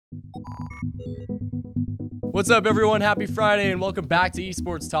What's up, everyone? Happy Friday, and welcome back to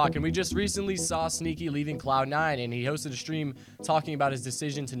Esports Talk. And we just recently saw Sneaky leaving Cloud9, and he hosted a stream talking about his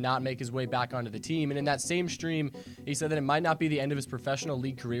decision to not make his way back onto the team. And in that same stream, he said that it might not be the end of his professional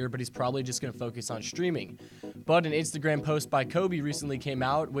league career, but he's probably just going to focus on streaming. But an Instagram post by Kobe recently came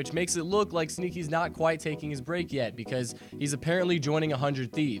out, which makes it look like Sneaky's not quite taking his break yet, because he's apparently joining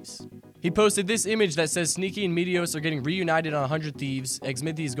 100 Thieves. He posted this image that says Sneaky and Meteos are getting reunited on 100 Thieves,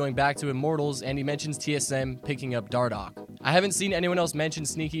 Xmithy is going back to Immortals, and he mentions TSM picking up Dardoch. I haven't seen anyone else mention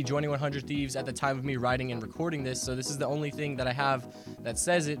Sneaky joining 100 Thieves at the time of me writing and recording this, so this is the only thing that I have that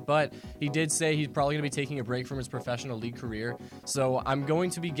says it, but he did say he's probably going to be taking a break from his professional league career, so I'm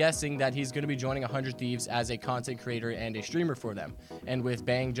going to be guessing that he's going to be joining 100 Thieves as a content creator and a streamer for them. And with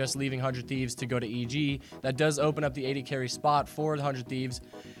Bang just leaving 100 Thieves to go to EG, that does open up the 80 carry spot for the 100 Thieves.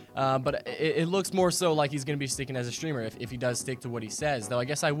 But it looks more so like he's going to be sticking as a streamer if he does stick to what he says. Though I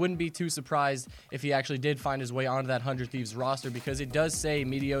guess I wouldn't be too surprised if he actually did find his way onto that 100 Thieves roster, because it does say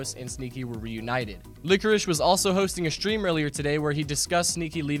Meteos and Sneaky were reunited. Licorice was also hosting a stream earlier today where he discussed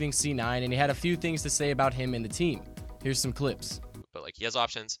Sneaky leaving C9, and he had a few things to say about him and the team. Here's some clips. But like, he has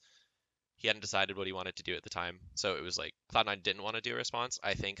options. He hadn't decided what he wanted to do at the time, so it was like Cloud9 didn't want to do a response.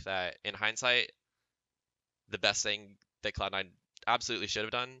 I think that in hindsight, the best thing that Cloud9 absolutely should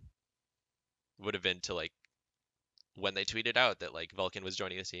have done would have been to, like, when they tweeted out that like Vulcan was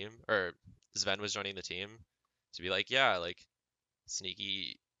joining the team, or Sven was joining the team, to be like, yeah, like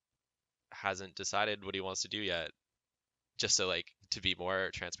Sneaky hasn't decided what he wants to do yet, just so like to be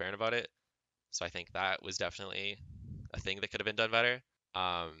more transparent about it. So I think that was definitely a thing that could have been done better.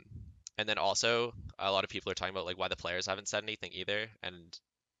 And then also a lot of people are talking about like why the players haven't said anything either, and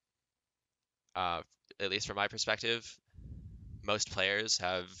at least from my perspective, most players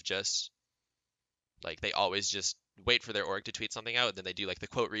have just like, they always just wait for their org to tweet something out, and then they do like the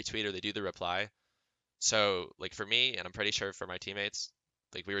quote retweet or they do the reply. So like for me, and I'm pretty sure for my teammates,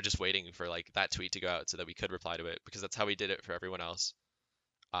 like we were just waiting for like that tweet to go out so that we could reply to it, because that's how we did it for everyone else.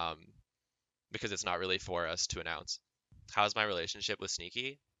 Because it's not really for us to announce. How's my relationship with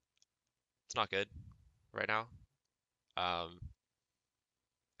Sneaky? It's not good right now. I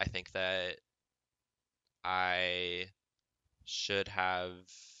think that I should have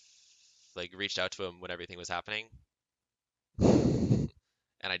like reached out to him when everything was happening, and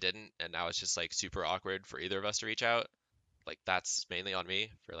I didn't, and now it's just like super awkward for either of us to reach out. Like, that's mainly on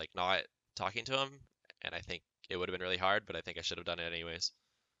me for like not talking to him, and I think it would have been really hard, but I think I should have done it anyways.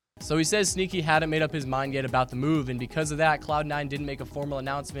 So he says Sneaky hadn't made up his mind yet about the move, and because of that, Cloud9 didn't make a formal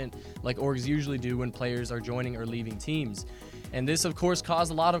announcement like orgs usually do when players are joining or leaving teams. And this, of course, caused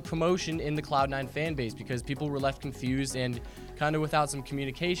a lot of commotion in the Cloud9 fan base, because people were left confused and kind of without some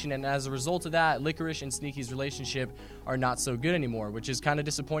communication. And as a result of that, Licorice and Sneaky's relationship are not so good anymore, which is kind of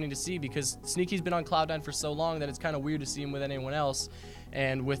disappointing to see, because Sneaky's been on Cloud9 for so long that it's kind of weird to see him with anyone else.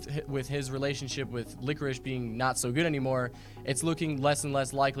 And with his relationship with Licorice being not so good anymore, it's looking less and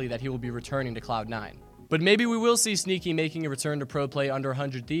less likely that he will be returning to Cloud9. But maybe we will see Sneaky making a return to pro play under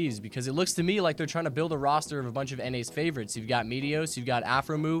 100 Thieves, because it looks to me like they're trying to build a roster of a bunch of NA's favorites. You've got Meteos, you've got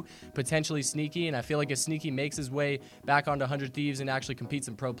Afromu, potentially Sneaky, and I feel like if Sneaky makes his way back onto 100 Thieves and actually competes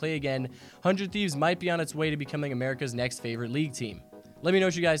in pro play again, 100 Thieves might be on its way to becoming America's next favorite league team. Let me know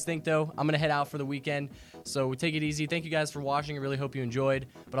what you guys think, though. I'm going to head out for the weekend, so take it easy. Thank you guys for watching. I really hope you enjoyed,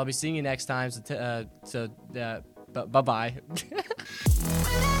 but I'll be seeing you next time, so bye-bye.